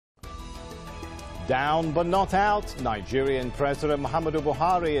Down but not out, Nigerian President Muhammadu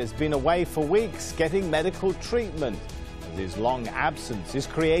Buhari has been away for weeks getting medical treatment. As his long absence is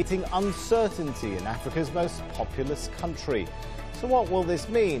creating uncertainty in Africa's most populous country. So what will this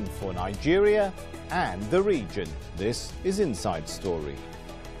mean for Nigeria and the region? This is Inside Story.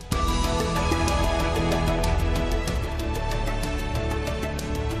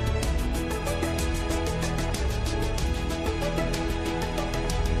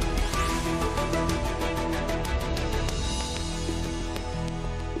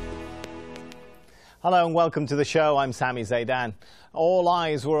 Hello and welcome to the show. I'm Sami Zaidan. All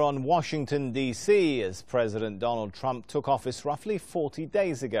eyes were on Washington, D.C. as President Donald Trump took office roughly 40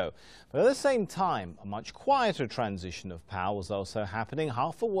 days ago. But at the same time, a much quieter transition of power was also happening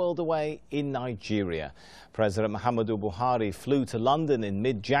half a world away in Nigeria. President Muhammadu Buhari flew to London in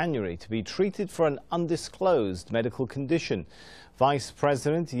mid-January to be treated for an undisclosed medical condition. Vice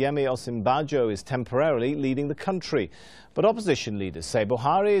President Yemi Osinbajo is temporarily leading the country. But opposition leaders say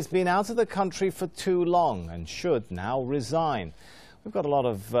Buhari has been out of the country for too long and should now resign. We've got a lot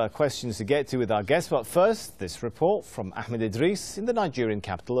of questions to get to with our guests, but first, this report from Ahmed Idris in the Nigerian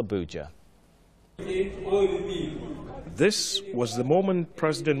capital, Abuja. This was the moment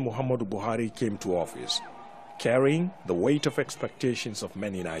President Muhammadu Buhari came to office, carrying the weight of expectations of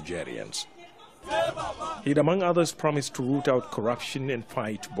many Nigerians. He'd, among others, promised to root out corruption and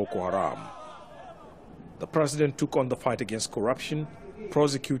fight Boko Haram. The president took on the fight against corruption,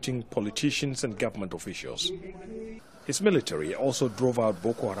 prosecuting politicians and government officials. His military also drove out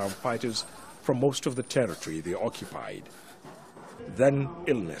Boko Haram fighters from most of the territory they occupied. Then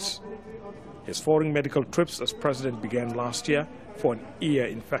illness. His foreign medical trips as president began last year for an ear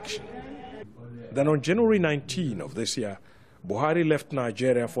infection. Then on January 19 of this year, Buhari left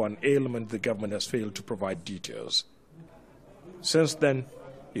Nigeria for an ailment the government has failed to provide details. Since then,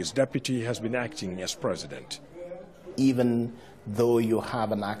 his deputy has been acting as president. Even though you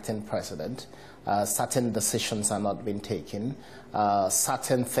have an acting president, certain decisions are not being taken,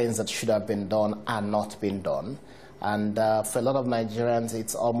 certain things that should have been done are not being done. And for a lot of Nigerians,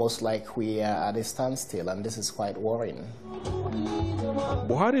 it's almost like we are at a standstill, and this is quite worrying.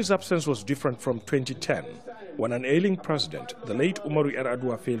 Buhari's absence was different from 2010, when an ailing president, the late Umaru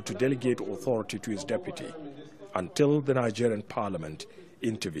Yar'Adua, failed to delegate authority to his deputy until the Nigerian parliament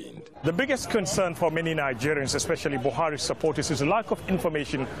intervened. The biggest concern for many Nigerians, especially Buhari's supporters, is a lack of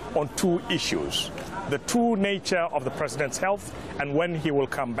information on two issues: the true nature of the president's health and when he will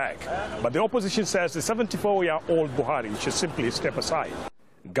come back. But the opposition says the 74-year-old Buhari should simply step aside.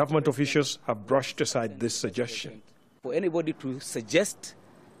 Government officials have brushed aside this suggestion. For anybody to suggest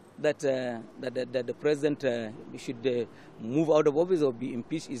that the president should move out of office or be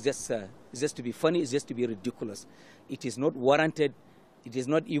impeached is just to be funny, it's just to be ridiculous. It is not warranted. It is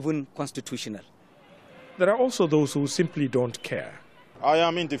not even constitutional. There are also those who simply don't care. I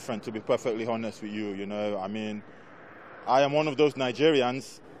am indifferent, to be perfectly honest with you. I mean, I am one of those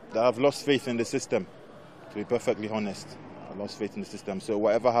Nigerians that have lost faith in the system, to be perfectly honest. I lost faith in the system. So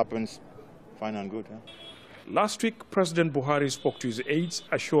whatever happens, fine and good. Last week, President Buhari spoke to his aides,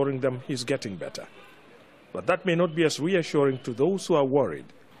 assuring them he's getting better. But that may not be as reassuring to those who are worried.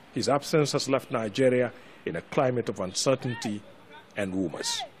 His absence has left Nigeria in a climate of uncertainty and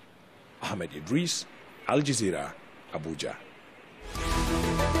rumors. Ahmed Idris, Al Jazeera, Abuja.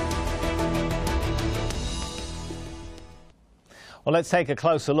 Well, let's take a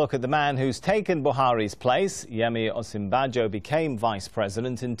closer look at the man who's taken Buhari's place. Yemi Osinbajo became vice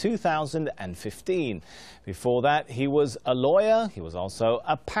president in 2015. Before that, he was a lawyer, he was also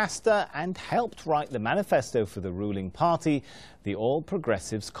a pastor, and helped write the manifesto for the ruling party, the All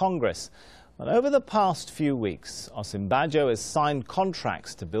Progressives Congress. But over the past few weeks, Osinbajo has signed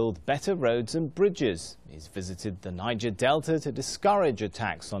contracts to build better roads and bridges. He's visited the Niger Delta to discourage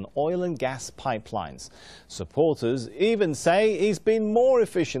attacks on oil and gas pipelines. Supporters even say he's been more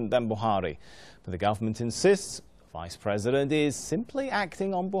efficient than Buhari. But the government insists the vice president is simply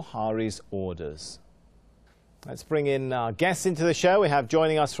acting on Buhari's orders. Let's bring in our guests into the show. We have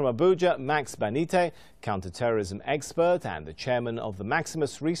joining us from Abuja, Max Banite, counterterrorism expert and the chairman of the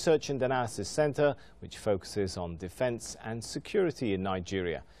Maximus Research and Analysis Center, which focuses on defense and security in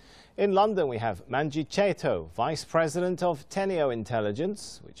Nigeria. In London, we have Manji Cheto, vice president of Teneo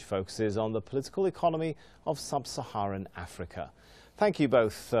Intelligence, which focuses on the political economy of sub-Saharan Africa. Thank you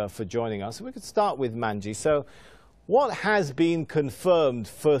both for joining us. We could start with Manji. So, what has been confirmed,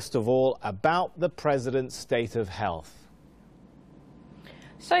 first of all, about the president's state of health?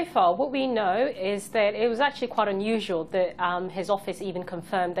 So far, what we know is that it was actually quite unusual that his office even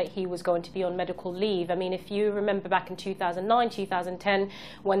confirmed that he was going to be on medical leave. I mean, if you remember back in 2009, 2010,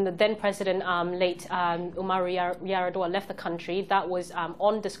 when the then president, late Umaru Yar'Adua, left the country, that was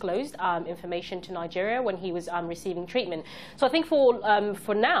undisclosed information to Nigeria when he was receiving treatment. So I think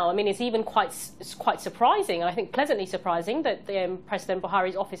for now, I mean, it's even quite surprising, and I think pleasantly surprising, that President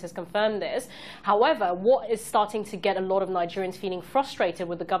Buhari's office has confirmed this. However, what is starting to get a lot of Nigerians feeling frustrated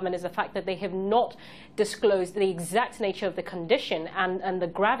with the government is the fact that they have not disclosed the exact nature of the condition and the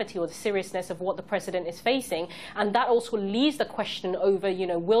gravity or the seriousness of what the president is facing. And that also leaves the question over, you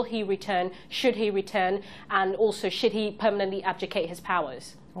know, will he return, should he return, and also should he permanently abdicate his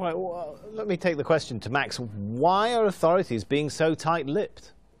powers? All right, well, let me take the question to Max. Why are authorities being so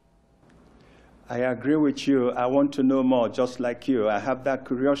tight-lipped? I agree with you. I want to know more, just like you. I have that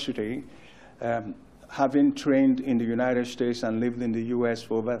curiosity. Having trained in the United States and lived in the US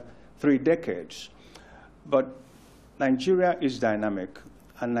for over 3 decades. But Nigeria is dynamic,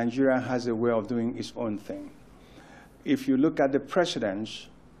 and Nigeria has a way of doing its own thing. If you look at the precedents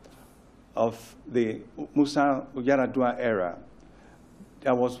of the Musa Yar'Adua era,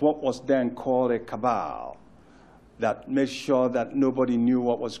 there was what was then called a cabal that made sure that nobody knew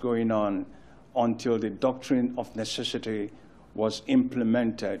what was going on until the doctrine of necessity was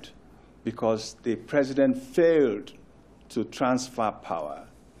implemented, because the president failed to transfer power.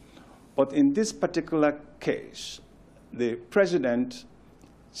 But in this particular case, the president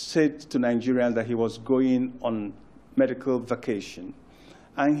said to Nigerians that he was going on medical vacation,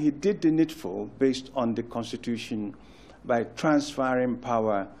 and he did the needful based on the Constitution by transferring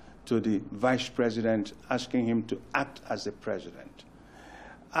power to the vice president, asking him to act as the president.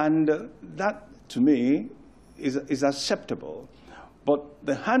 And that, to me, is acceptable. But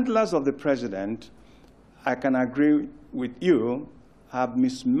the handlers of the president, I can agree with you, have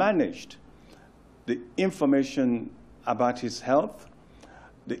mismanaged the information about his health,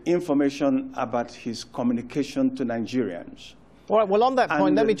 the information about his communication to Nigerians. All right, well, on that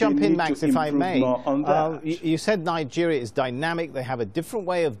point, let me jump in, Max, if I may. You said Nigeria is dynamic. They have a different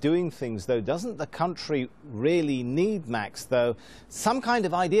way of doing things, though. Doesn't the country really need, Max, though, some kind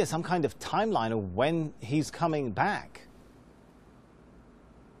of idea, some kind of timeline of when he's coming back?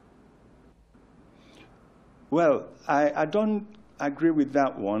 Well, I don't agree with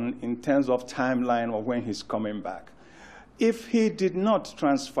that one in terms of timeline or when he's coming back. If he did not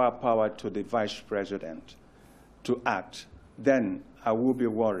transfer power to the vice president to act, then I will be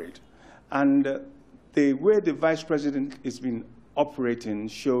worried. And the way the vice president has been operating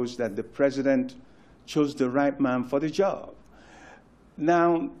shows that the president chose the right man for the job.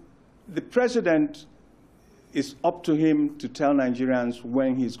 Now, the president, is up to him to tell Nigerians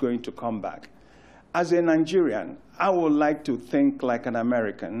when he's going to come back. As a Nigerian, I would like to think like an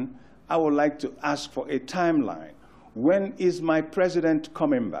American. I would like to ask for a timeline. When is my president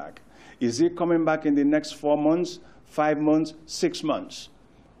coming back? Is he coming back in the next 4 months, 5 months, 6 months?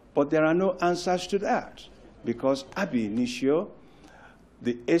 But there are no answers to that, because ab initio,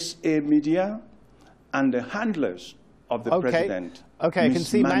 the SA media and the handlers of the president I can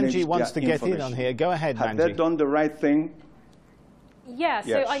see Manji wants to get in on here. Go ahead, Manji. Have they done the right thing? Yeah, so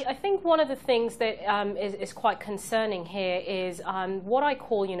yes. I think one of the things that is quite concerning here is what I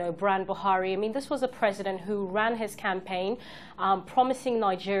call, you know, brand Buhari. I mean, this was a president who ran his campaign promising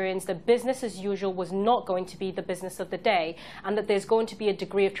Nigerians that business as usual was not going to be the business of the day, and that there's going to be a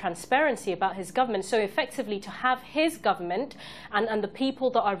degree of transparency about his government. So effectively, to have his government and the people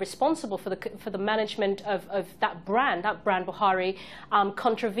that are responsible for the management of that brand Buhari,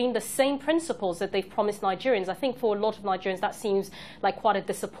 contravene the same principles that they've promised Nigerians. I think for a lot of Nigerians that seems like quite a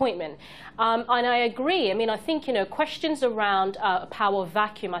disappointment. And I agree. I mean, I think, you know, questions around a power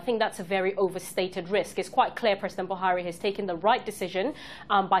vacuum, I think that's a very overstated risk. It's quite clear President Buhari has taken the right decision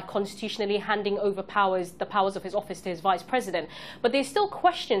by constitutionally handing over the powers of his office to his vice president. But there's still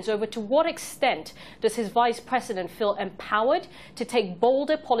questions over to what extent does his vice president feel empowered to take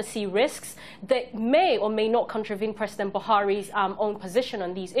bolder policy risks that may or may not contravene President Buhari's own position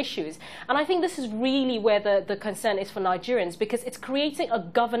on these issues. And I think this is really where the concern is for Nigerians, because it's creating a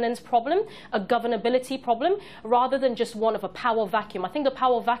governance problem, a governability problem, rather than just one of a power vacuum. I think the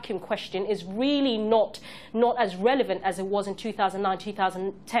power vacuum question is really not as relevant as it was in 2009,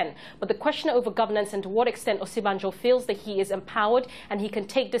 2010. But the question over governance and to what extent Osinbajo feels that he is empowered and he can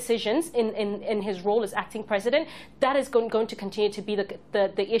take decisions in his role as acting president, that is going to continue to be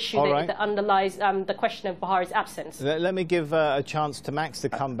the issue that underlies the question of Buhari's absence. Let me give a chance to Max to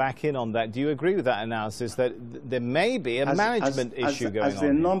come back in on that. Do you agree with that analysis that there may be a management issue going on? As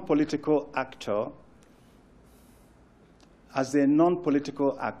a non-political actor, as a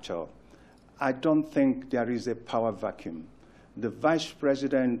non-political actor, I don't think there is a power vacuum. The vice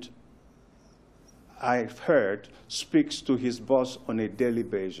president, I've heard, speaks to his boss on a daily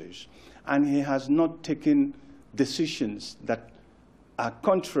basis, and he has not taken decisions that are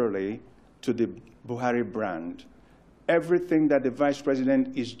contrary to the Buhari brand. Everything that the vice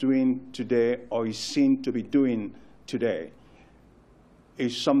president is doing today or is seen to be doing today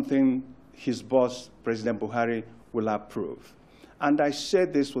is something his boss, President Buhari, will approve. And I say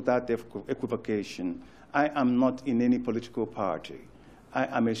this without equivocation. I am not in any political party. I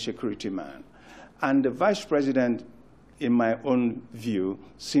am a security man. And the vice president, in my own view,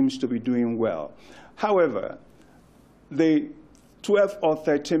 seems to be doing well. However, the 12 or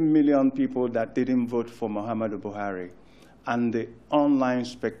 13 million people that didn't vote for Muhammadu Buhari and the online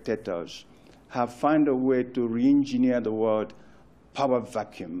spectators have found a way to re-engineer the word power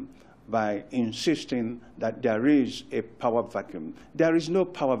vacuum by insisting that there is a power vacuum. There is no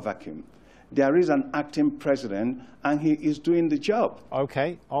power vacuum. There is an acting president, and he is doing the job.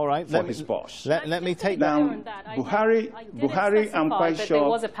 Okay, all right. For his boss. Let me take now, that. Buhari, I'm quite sure. There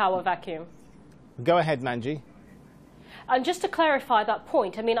was a power vacuum. Go ahead, Manji. And just to clarify that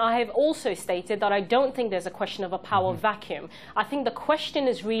point, I mean, I have also stated that I don't think there's a question of a power vacuum. I think the question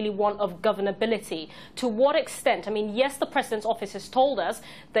is really one of governability. To what extent? I mean, yes, the president's office has told us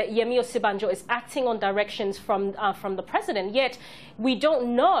that Yemi Osinbajo is acting on directions from the president, yet we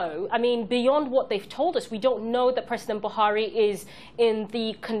don't know, I mean, beyond what they've told us, we don't know that President Buhari is in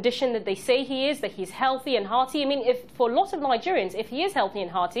the condition that they say he is, that he's healthy and hearty. I mean, if for a lot of Nigerians, if he is healthy and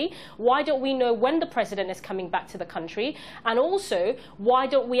hearty, why don't we know when the president is coming back to the country? And also, why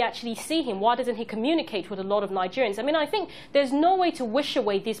don't we actually see him? Why doesn't he communicate with a lot of Nigerians? I mean, I think there's no way to wish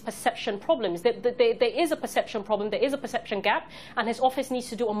away these perception problems. There is a perception problem, there is a perception gap, and his office needs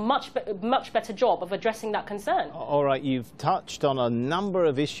to do a much better job of addressing that concern. All right, you've touched on a number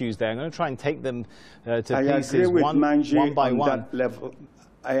of issues there. I'm going to try and take them to pieces agree with one by one. That level.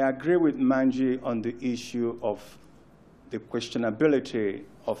 I agree with Manji on the issue of the questionability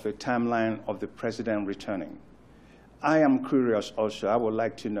of a timeline of the president returning. I am curious also. I would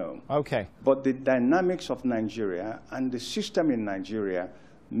like to know. Okay. But the dynamics of Nigeria and the system in Nigeria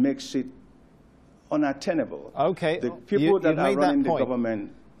makes it unattainable. Okay. The people that are running the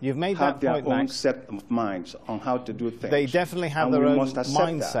government have their own set of minds on how to do things. They definitely have their own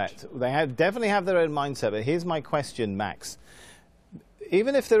mindset. They definitely have their own mindset. But here's my question, Max.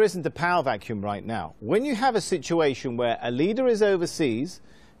 Even if there isn't a power vacuum right now, when you have a situation where a leader is overseas,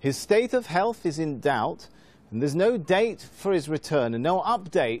 his state of health is in doubt, and there's no date for his return and no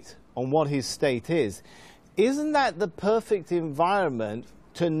update on what his state is, isn't that the perfect environment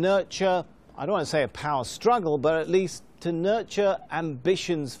to nurture, I don't want to say a power struggle, but at least to nurture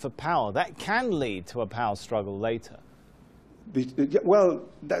ambitions for power? That can lead to a power struggle later. Well,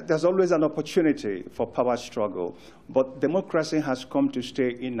 there's always an opportunity for power struggle, but democracy has come to stay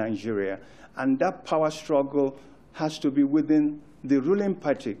in Nigeria, and that power struggle has to be within the ruling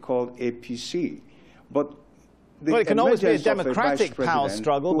party called APC. But it can always be a democratic power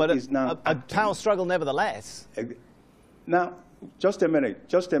struggle, but a power struggle nevertheless. Now, just a minute.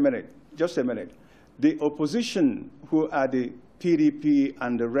 The opposition, who are the PDP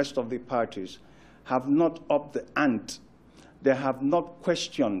and the rest of the parties, have not upped the ante. They have not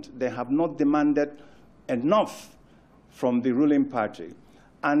questioned. They have not demanded enough from the ruling party.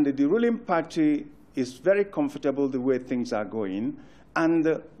 And the ruling party is very comfortable the way things are going.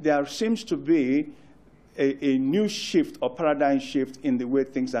 And there seems to be a new shift or paradigm shift in the way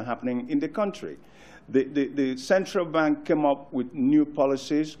things are happening in the country. The central bank came up with new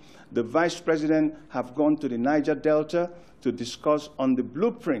policies. The vice president have gone to the Niger Delta to discuss on the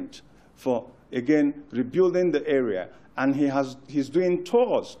blueprint for, again, rebuilding the area. And he's doing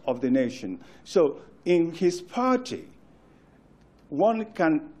tours of the nation. So in his party, one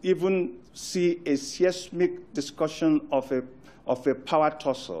can even see a seismic discussion of a power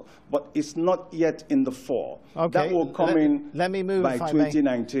tussle, but it's not yet in the fore. Okay. That will come in by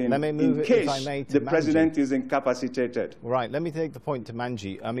 2019 in case the president is incapacitated. Right, let me take the point to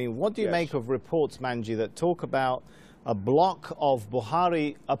Manji. I mean, what do you make of reports, Manji, that talk about a block of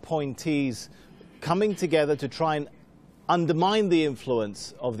Buhari appointees coming together to try and undermine the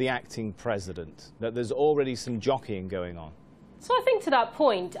influence of the acting president, that there's already some jockeying going on? So I think to that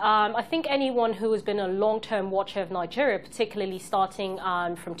point, I think anyone who has been a long-term watcher of Nigeria, particularly starting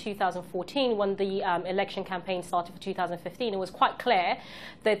from 2014 when the election campaign started for 2015, it was quite clear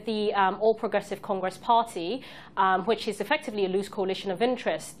that the All Progressive Congress Party, which is effectively a loose coalition of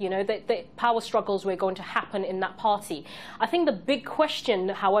interest, you know, that power struggles were going to happen in that party. I think the big question,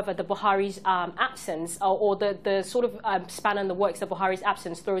 however, the Buhari's absence or the sort of spanner in the works that Buhari's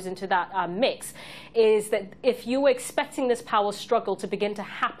absence throws into that mix is that if you were expecting this power struggle to begin to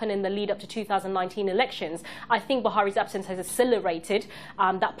happen in the lead up to 2019 elections, I think Buhari's absence has accelerated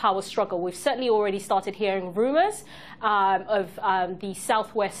that power struggle. We've certainly already started hearing rumours of the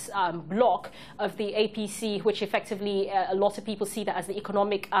Southwest bloc of the APC, which effectively a lot of people see that as the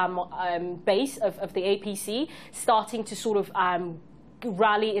economic base of the APC, starting to sort of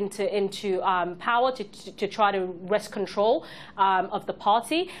rally into power to try to wrest control of the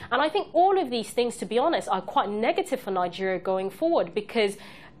party. And I think all of these things, to be honest, are quite negative for Nigeria going forward, because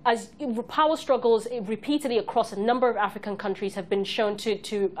as power struggles repeatedly across a number of African countries have been shown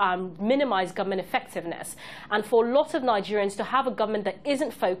to minimize government effectiveness. And for a lot of Nigerians to have a government that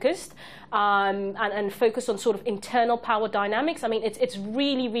isn't focused and focused on sort of internal power dynamics, I mean, it's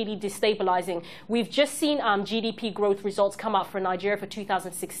really, really destabilizing. We've just seen GDP growth results come out for Nigeria for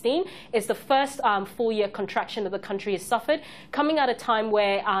 2016. It's the first full-year contraction that the country has suffered, coming at a time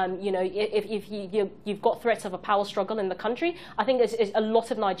where, you know, if you've got threats of a power struggle in the country. I think there's a lot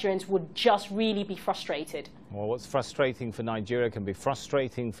of Nigerians would just really be frustrated. Well, what's frustrating for Nigeria can be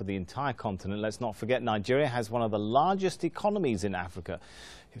frustrating for the entire continent. Let's not forget Nigeria has one of the largest economies in Africa.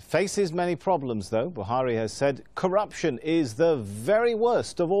 It faces many problems, though. Buhari has said corruption is the very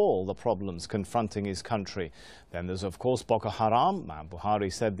worst of all the problems confronting his country. Then there's, of course, Boko Haram.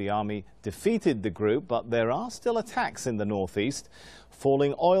 Buhari said the army defeated the group, but there are still attacks in the northeast.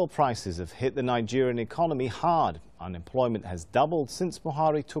 Falling oil prices have hit the Nigerian economy hard. Unemployment has doubled since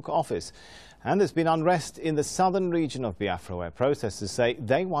Buhari took office. And there's been unrest in the southern region of Biafra, where protesters say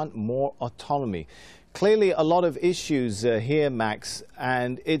they want more autonomy. Clearly a lot of issues here, Max,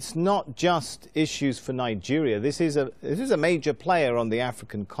 and it's not just issues for Nigeria. This is a major player on the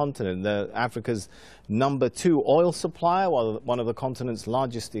African continent, Africa's #2 oil supplier, one of the continent's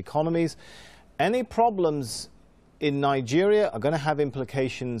largest economies. Any problems in Nigeria are going to have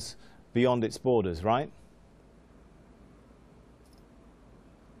implications beyond its borders, right?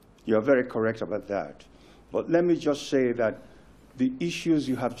 You're very correct about that. But let me just say that the issues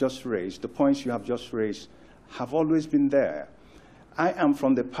you have just raised, the points you have just raised, have always been there. I am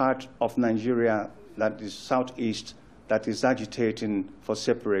from the part of Nigeria that is southeast, that is agitating for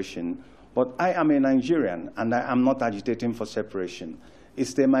separation. But I am a Nigerian, and I am not agitating for separation.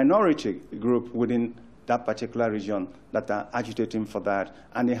 It's the minority group within that particular region that are agitating for that,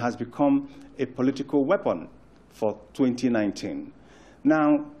 and it has become a political weapon for 2019.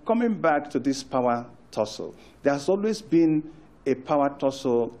 Now, coming back to this power tussle, there has always been a power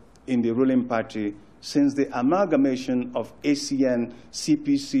tussle in the ruling party since the amalgamation of ACN,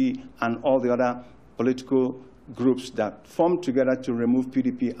 CPC, and all the other political groups that formed together to remove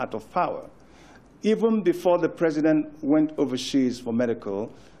PDP out of power. Even before the president went overseas for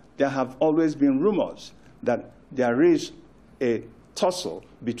medical, there have always been rumors that there is a tussle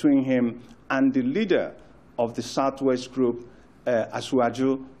between him and the leader of the Southwest group,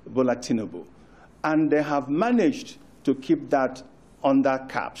 Asiwaju Bola Tinubu. And they have managed to keep that under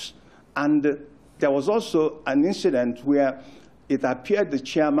caps. And there was also an incident where it appeared the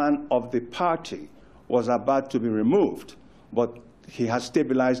chairman of the party was about to be removed, but he has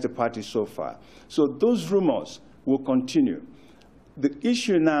stabilized the party so far. So those rumors will continue. The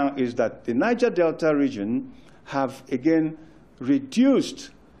issue now is that the Niger Delta region have again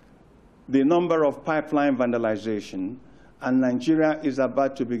reduced the number of pipeline vandalization, and Nigeria is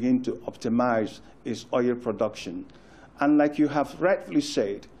about to begin to optimize its oil production. And like you have rightly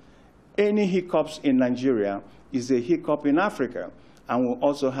said, any hiccups in Nigeria is a hiccup in Africa and will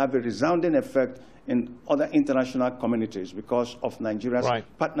also have a resounding effect in other international communities because of Nigeria's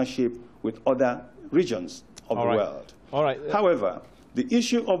partnership with other regions of the world. However, the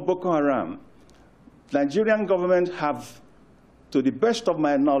issue of Boko Haram, Nigerian government have, to the best of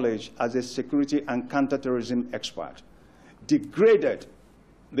my knowledge as a security and counterterrorism expert, degraded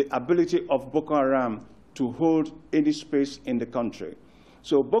the ability of Boko Haram to hold any space in the country.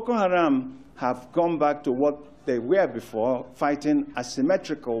 So Boko Haram have gone back to what they were before, fighting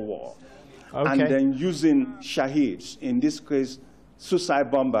asymmetrical war, and then using shaheeds, in this case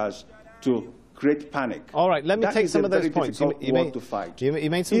suicide bombers, to great panic. All right, let me take some of those points. You made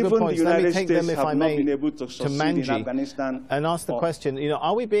some good points. Let me take them, if I may, to Manji and ask the question, you know,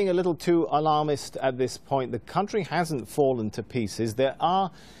 are we being a little too alarmist at this point? The country hasn't fallen to pieces. There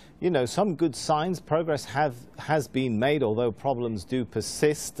are, you know, some good signs. Progress has been made, although problems do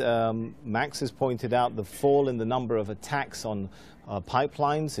persist. Max has pointed out the fall in the number of attacks on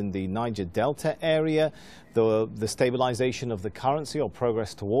pipelines in the Niger Delta area, the stabilization of the currency, or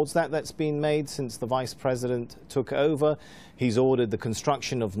progress towards that's been made since the vice president took over. He's ordered the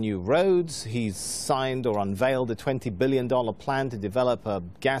construction of new roads. He's signed or unveiled a $20 billion plan to develop a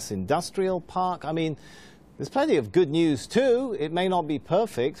gas industrial park. I mean, there's plenty of good news too. It may not be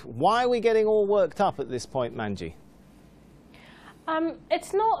perfect. Why are we getting all worked up at this point, Manji?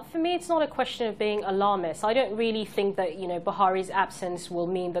 It's not, for me, it's not a question of being alarmist. I don't really think that, you know, Buhari's absence will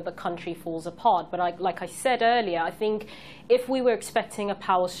mean that the country falls apart. But like I said earlier, I think if we were expecting a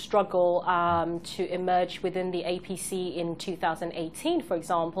power struggle to emerge within the APC in 2018, for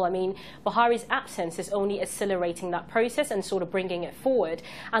example, I mean, Buhari's absence is only accelerating that process and sort of bringing it forward.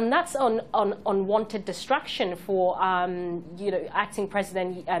 And that's an unwanted distraction for, you know, acting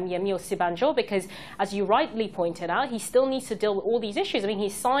President Yemi Osinbajo, because, as you rightly pointed out, he still needs to deal with all these issues. I mean,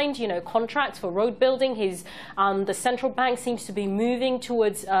 he's signed, you know, contracts for road building. The central bank seems to be moving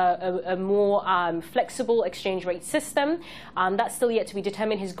towards a more flexible exchange rate system. That's still yet to be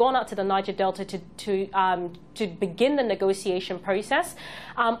determined. He's gone out to the Niger Delta to begin the negotiation process.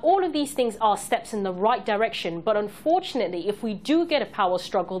 All of these things are steps in the right direction. But unfortunately, if we do get a power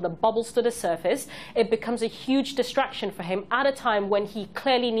struggle that bubbles to the surface, it becomes a huge distraction for him at a time when he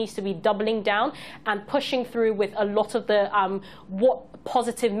clearly needs to be doubling down and pushing through with a lot of the what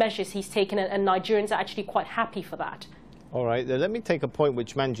positive measures he's taken, and Nigerians are actually quite happy for that. All right, let me take a point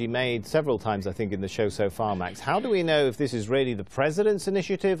which Manji made several times, I think, in the show so far, Max. How do we know if this is really the president's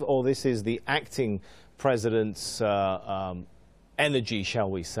initiative or this is the acting president's energy, shall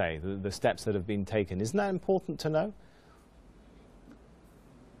we say, the steps that have been taken? Isn't that important to know?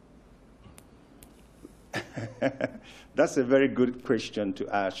 That's a very good question to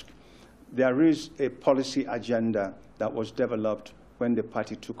ask. There is a policy agenda that was developed when the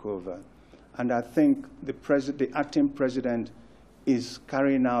party took over. And I think the acting president is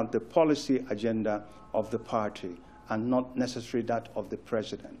carrying out the policy agenda of the party, and not necessarily that of the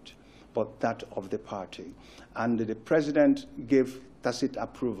president, but that of the party. And the president gave tacit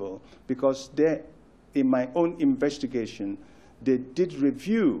approval because they, in my own investigation, they did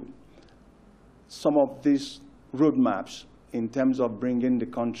review some of these roadmaps in terms of bringing the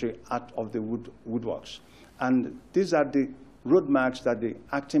country out of the woodworks. And these are the roadmaps that the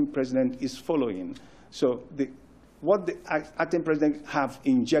acting president is following. So what the acting president have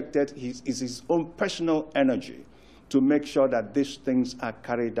injected is his own personal energy to make sure that these things are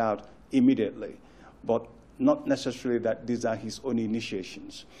carried out immediately, but not necessarily that these are his own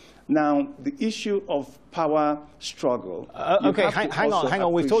initiations. Now, the issue of power struggle... OK, hang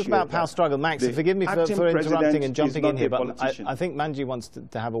on. We've talked about power struggle. Max, forgive me for interrupting and jumping in here, but I think Manji wants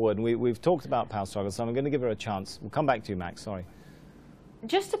to have a word. And we've talked about power struggle, so I'm going to give her a chance. We'll come back to you, Max. Sorry.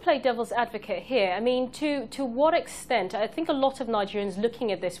 Just to play devil's advocate here, I mean, to what extent, I think a lot of Nigerians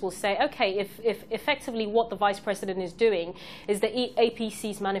looking at this will say, okay, if effectively what the vice president is doing is the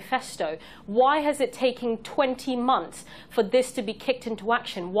APC's manifesto, why has it taken 20 months for this to be kicked into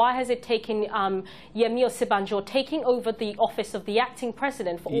action? Why has it taken Yemi Osinbajo taking over the office of the acting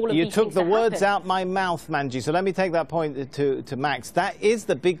president for all of these things to happen? You took the words out my mouth, Manji, so let me take that point to Max. That is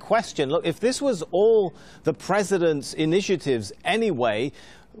the big question. Look, if this was all the president's initiatives anyway,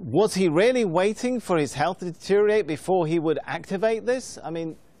 was he really waiting for his health to deteriorate before he would activate this? I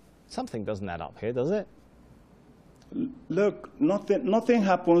mean, something doesn't add up here, does it? Look, nothing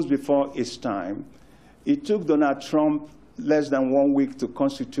happens before its time. It took Donald Trump less than 1 week to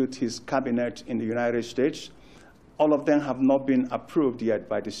constitute his cabinet in the United States. All of them have not been approved yet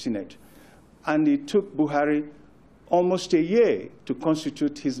by the Senate. And it took Buhari almost a year to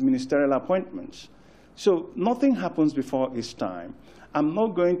constitute his ministerial appointments. So nothing happens before its time. I'm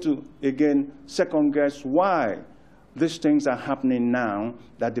not going to, again, second-guess why these things are happening now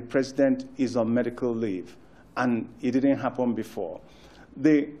that the president is on medical leave, and it didn't happen before.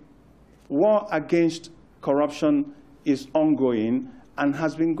 The war against corruption is ongoing and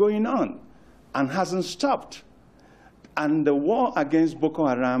has been going on and hasn't stopped. And the war against Boko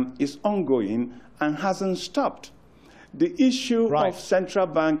Haram is ongoing and hasn't stopped. The issue of central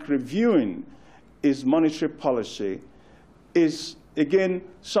bank reviewing its monetary policy is again,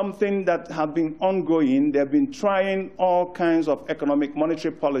 something that have been ongoing. They've been trying all kinds of economic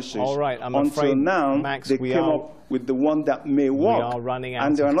monetary policies. All right, I'm until afraid, now, Max, they came up with the one that may work. We are running out of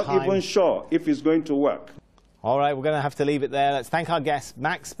and they're not time. even sure if it's going to work. All right, we're going to have to leave it there. Let's thank our guests,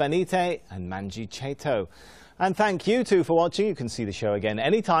 Max Benite and Manji Cheto. And thank you too for watching. You can see the show again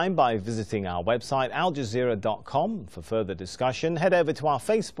anytime by visiting our website, aljazeera.com. For further discussion, head over to our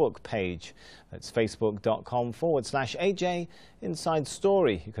Facebook page. That's facebook.com/AJ Inside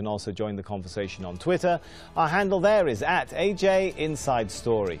Story. You can also join the conversation on Twitter. Our handle there is @AJ Inside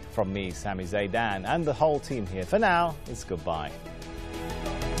Story. From me, Sami Zaidan, and the whole team here. For now, it's goodbye.